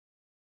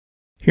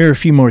Here are a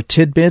few more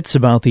tidbits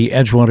about the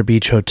Edgewater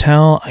Beach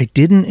Hotel I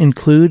didn't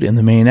include in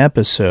the main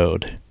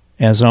episode.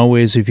 As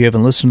always, if you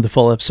haven't listened to the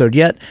full episode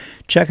yet,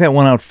 check that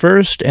one out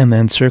first and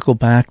then circle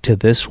back to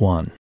this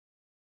one.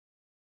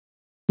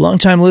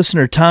 Longtime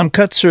listener Tom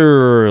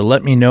Kutzer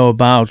let me know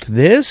about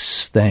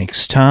this.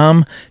 Thanks,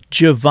 Tom.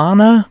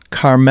 Giovanna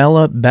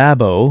Carmela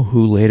Babbo,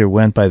 who later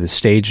went by the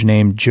stage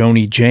name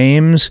Joni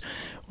James,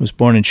 was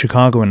born in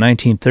Chicago in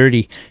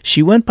 1930.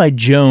 She went by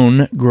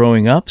Joan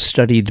growing up,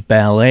 studied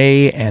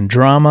ballet and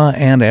drama,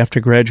 and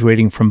after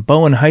graduating from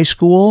Bowen High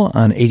School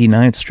on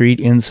 89th Street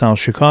in South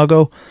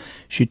Chicago,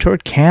 she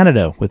toured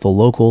Canada with a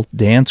local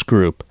dance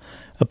group.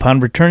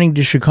 Upon returning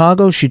to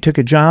Chicago, she took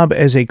a job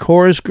as a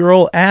chorus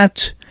girl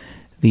at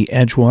the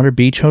Edgewater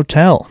Beach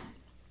Hotel.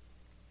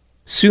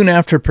 Soon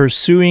after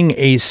pursuing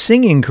a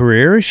singing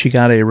career, she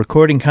got a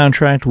recording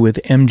contract with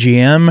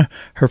MGM.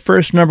 Her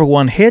first number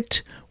one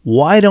hit,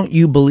 Why Don't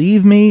You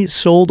Believe Me,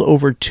 sold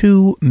over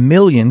 2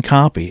 million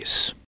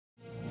copies.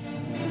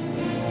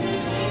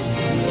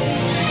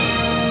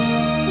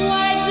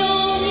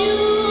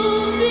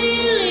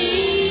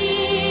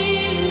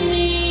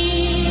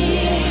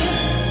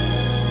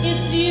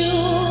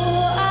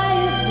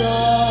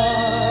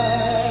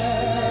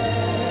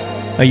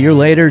 A year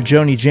later,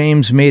 Joni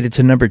James made it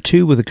to number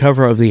 2 with a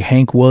cover of the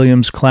Hank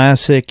Williams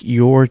classic,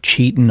 Your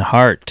Cheatin'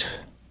 Heart.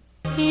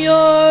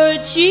 Your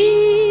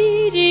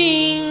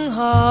cheating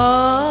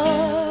heart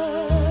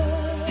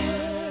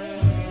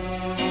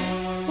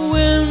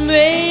will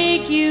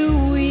make you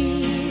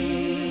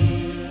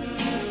weep.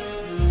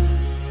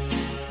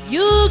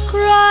 You'll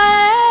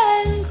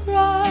cry and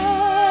cry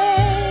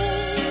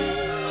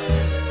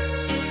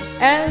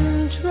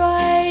and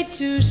try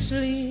to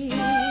sleep.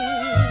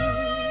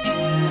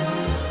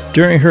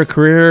 During her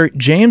career,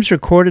 James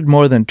recorded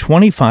more than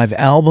 25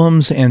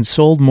 albums and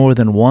sold more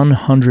than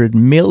 100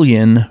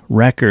 million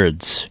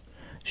records.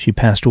 She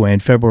passed away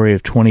in February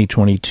of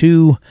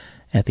 2022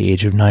 at the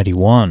age of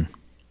 91.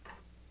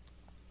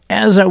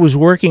 As I was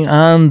working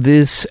on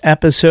this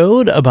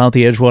episode about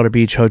the Edgewater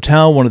Beach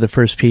Hotel, one of the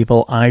first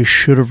people I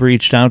should have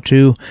reached out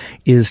to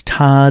is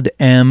Todd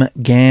M.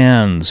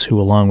 Gans,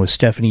 who, along with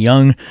Stephanie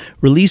Young,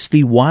 released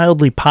the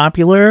wildly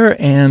popular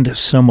and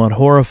somewhat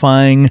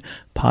horrifying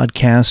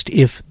podcast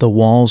If the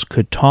Walls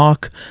Could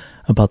Talk,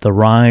 about the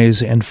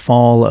rise and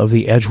fall of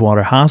the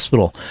Edgewater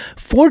Hospital.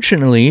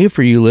 Fortunately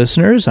for you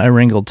listeners, I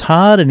wrangled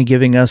Todd into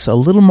giving us a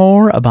little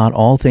more about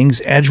all things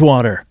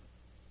Edgewater.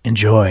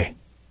 Enjoy.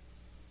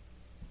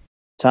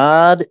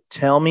 Todd,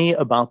 tell me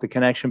about the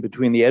connection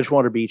between the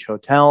Edgewater Beach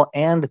Hotel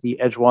and the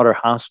Edgewater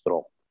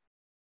Hospital.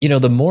 You know,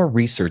 the more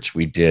research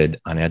we did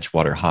on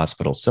Edgewater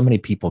Hospital, so many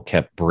people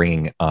kept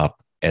bringing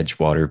up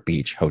Edgewater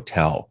Beach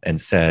Hotel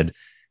and said,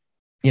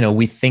 you know,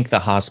 we think the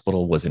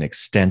hospital was an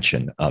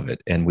extension of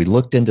it. And we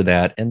looked into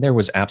that, and there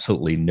was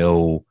absolutely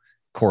no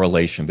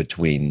correlation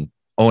between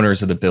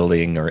owners of the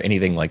building or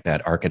anything like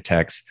that,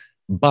 architects.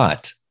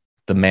 But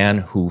the man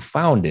who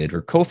founded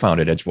or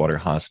co-founded Edgewater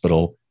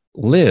Hospital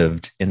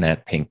lived in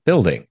that pink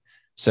building.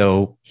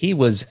 So he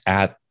was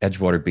at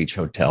Edgewater Beach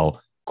Hotel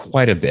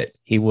quite a bit.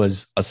 He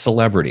was a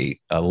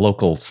celebrity, a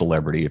local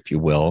celebrity, if you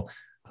will,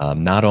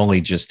 not only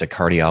just a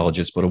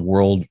cardiologist, but a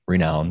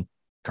world-renowned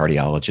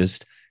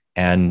cardiologist.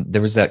 And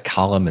there was that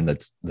column in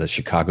the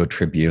Chicago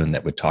Tribune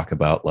that would talk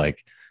about,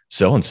 like,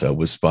 so-and-so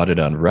was spotted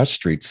on Rush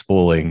Street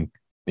spooling,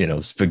 you know,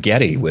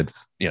 spaghetti with,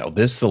 you know,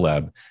 this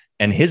celeb,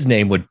 and his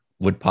name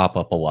would pop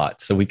up a lot.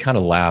 So we kind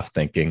of laughed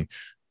thinking,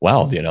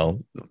 wow, you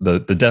know, the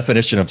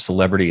definition of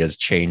celebrity has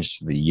changed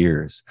through the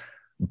years.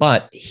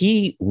 But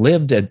he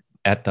lived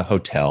at the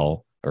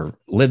hotel, or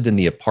lived in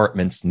the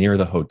apartments near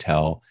the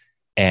hotel,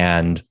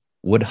 and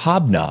would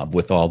hobnob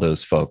with all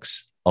those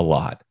folks a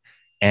lot.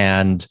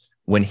 And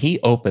when he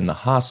opened the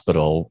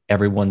hospital,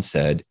 everyone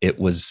said it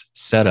was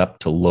set up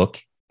to look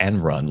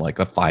and run like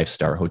a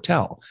 5-star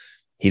hotel.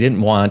 He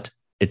didn't want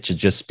it to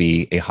just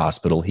be a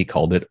hospital. He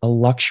called it a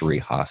luxury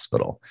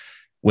hospital.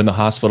 When the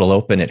hospital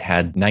opened, it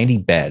had 90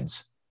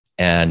 beds.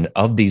 And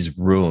of these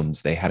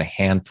rooms, they had a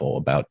handful,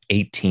 about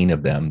 18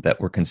 of them, that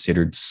were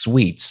considered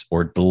suites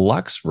or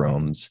deluxe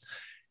rooms.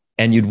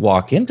 And you'd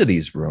walk into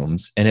these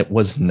rooms, and it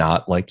was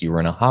not like you were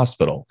in a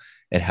hospital.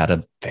 It had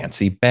a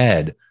fancy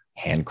bed,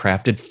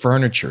 handcrafted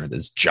furniture,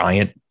 this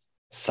giant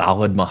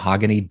solid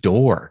mahogany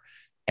door.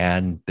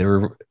 And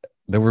there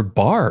were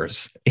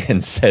bars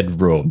in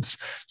said rooms.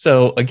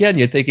 So again,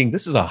 you're thinking,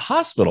 this is a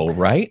hospital,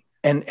 right?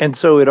 And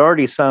so it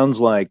already sounds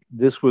like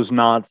this was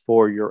not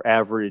for your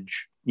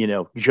average, you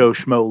know, Joe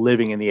Schmo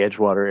living in the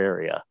Edgewater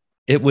area.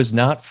 It was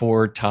not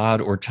for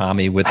Todd or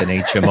Tommy with an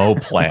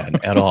HMO plan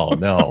at all,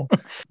 no.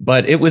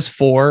 But it was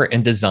for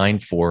and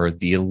designed for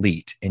the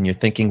elite. And you're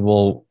thinking,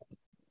 well,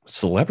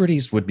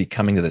 celebrities would be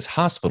coming to this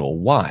hospital.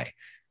 Why?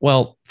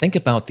 Well, think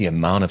about the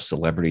amount of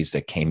celebrities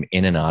that came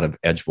in and out of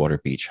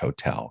Edgewater Beach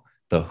Hotel.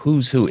 The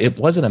who's who. It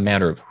wasn't a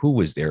matter of who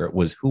was there. It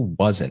was who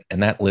wasn't.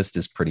 And that list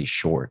is pretty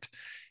short.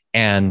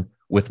 And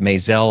with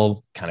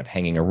Maisel kind of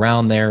hanging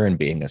around there and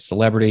being a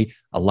celebrity,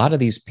 a lot of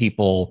these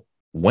people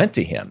went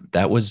to him.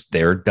 That was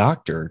their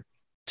doctor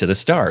to the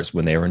stars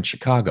when they were in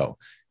Chicago.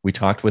 We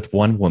talked with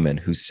one woman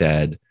who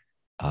said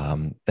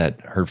that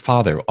her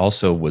father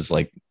also was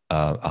like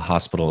a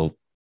hospital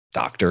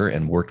doctor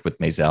and worked with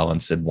Maisel,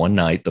 and said one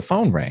night the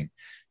phone rang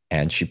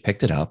and she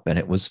picked it up and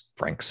it was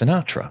Frank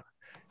Sinatra.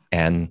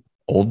 And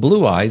old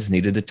Blue Eyes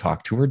needed to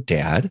talk to her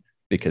dad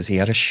because he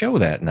had a show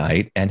that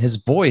night and his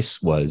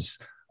voice was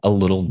a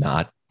little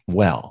not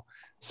well.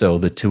 So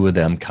the two of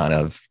them kind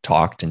of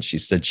talked, and she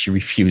said she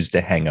refused to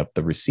hang up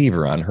the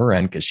receiver on her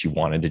end because she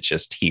wanted to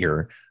just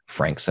hear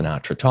Frank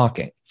Sinatra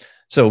talking.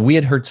 So we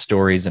had heard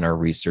stories in our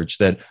research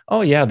that,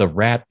 oh yeah, the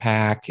Rat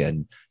Pack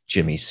and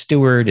Jimmy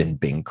Stewart and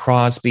Bing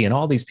Crosby and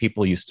all these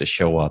people used to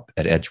show up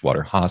at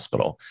Edgewater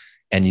Hospital.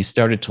 And you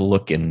started to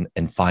look and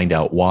find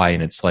out why.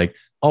 And it's like,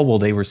 oh, well,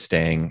 they were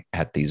staying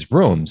at these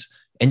rooms.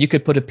 And you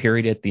could put a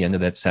period at the end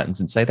of that sentence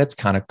and say, that's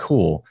kind of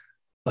cool.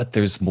 But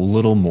there's a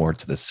little more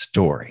to the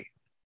story.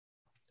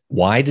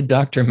 Why did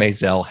Dr.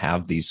 Maisel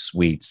have these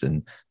suites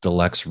and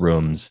deluxe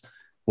rooms?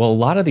 Well, a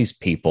lot of these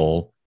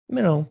people,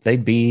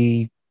 they'd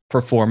be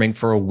performing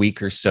for a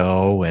week or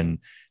so, and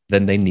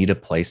then they need a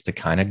place to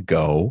kind of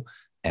go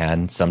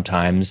and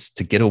sometimes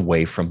to get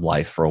away from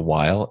life for a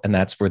while. And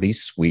that's where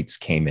these suites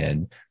came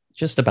in,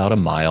 just about a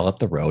mile up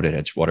the road at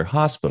Edgewater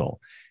Hospital.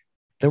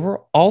 There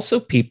were also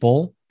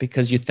people,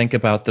 because you think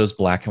about those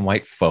black and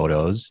white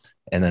photos,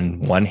 and then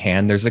one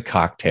hand there's a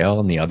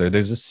cocktail and the other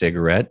there's a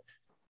cigarette.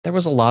 There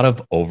was a lot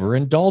of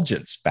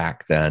overindulgence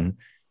back then.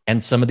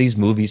 And some of these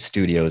movie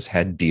studios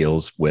had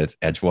deals with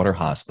Edgewater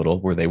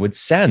Hospital where they would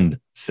send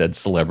said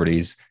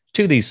celebrities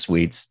to these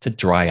suites to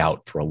dry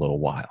out for a little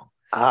while.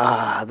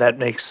 Ah, that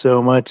makes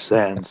so much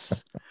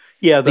sense.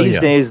 Yeah, these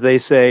days they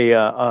say,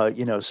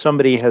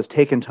 somebody has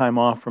taken time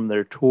off from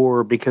their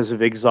tour because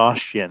of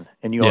exhaustion.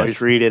 And you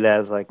always read it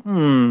as like,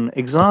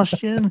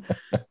 exhaustion.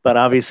 But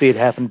obviously it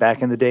happened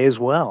back in the day as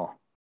well.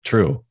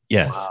 True.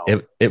 Yes.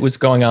 Wow. It was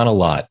going on a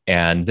lot.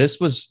 And this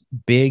was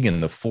big in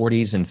the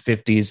 40s and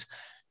 50s.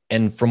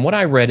 And from what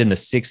I read in the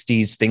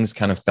 60s, things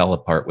kind of fell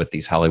apart with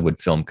these Hollywood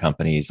film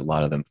companies. A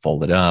lot of them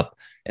folded up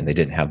and they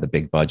didn't have the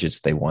big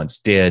budgets they once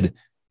did.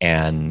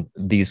 And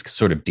these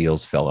sort of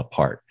deals fell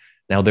apart.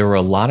 Now, there were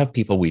a lot of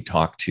people we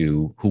talked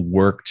to who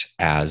worked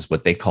as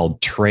what they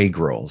called tray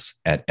girls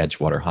at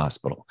Edgewater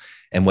Hospital.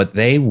 And what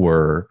they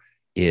were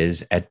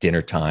is at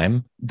dinner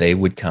time, they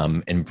would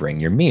come and bring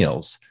your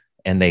meals.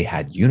 And they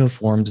had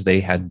uniforms.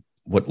 They had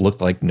what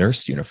looked like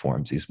nurse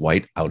uniforms, these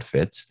white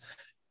outfits.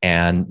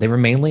 And they were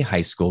mainly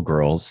high school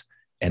girls.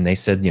 And they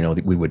said,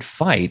 we would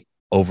fight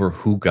over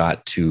who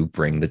got to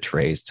bring the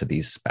trays to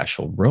these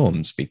special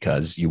rooms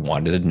because you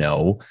wanted to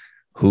know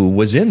who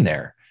was in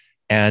there.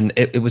 And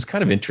it was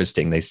kind of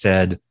interesting. They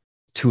said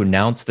to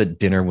announce that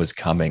dinner was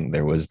coming,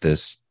 there was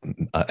this,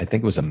 I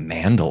think it was a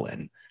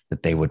mandolin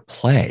that they would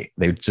play.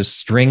 They would just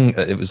string,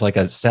 it was like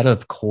a set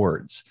of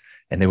chords,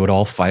 and they would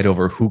all fight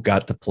over who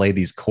got to play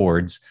these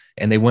chords.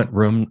 And they went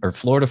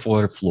floor to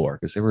floor to floor,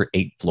 because there were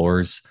 8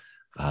 floors,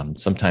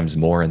 sometimes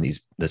more in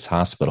this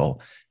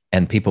hospital.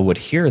 And people would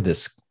hear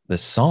this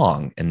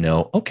song and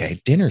know,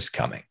 okay, dinner's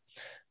coming.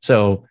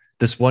 So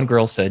this one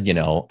girl said,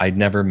 I'd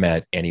never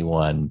met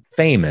anyone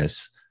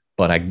famous,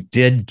 but I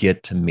did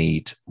get to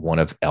meet one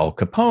of Al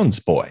Capone's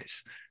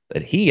boys,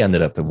 that he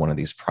ended up in one of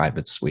these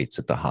private suites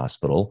at the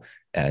hospital.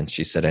 And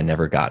she said, I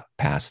never got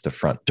past the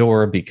front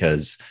door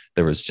because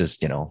there was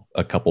just,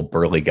 a couple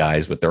burly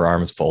guys with their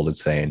arms folded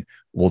saying,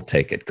 we'll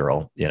take it,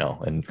 girl,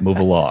 and move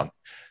along.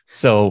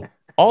 So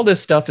all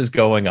this stuff is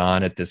going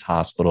on at this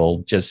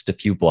hospital, just a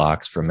few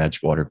blocks from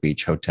Edgewater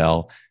Beach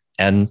Hotel.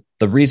 And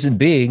the reason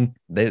being,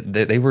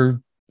 they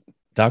were,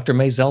 Dr.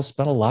 Maisel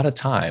spent a lot of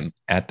time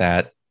at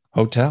that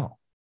hotel.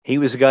 He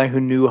was a guy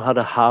who knew how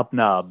to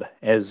hobnob,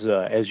 as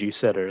you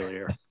said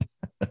earlier.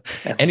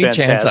 Any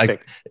chance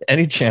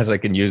I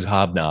can use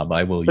hobnob,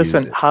 I will use it.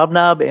 Listen,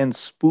 hobnob and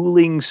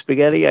spooling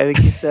spaghetti, I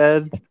think you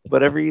said.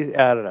 Whatever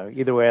I don't know.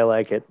 Either way, I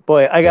like it.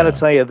 Boy, I got to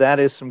tell you,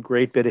 that is some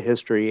great bit of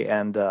history,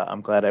 and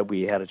I'm glad that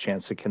we had a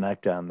chance to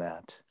connect on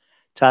that.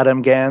 Todd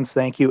M. Gans,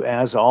 thank you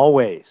as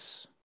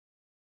always.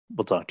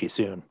 We'll talk to you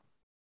soon.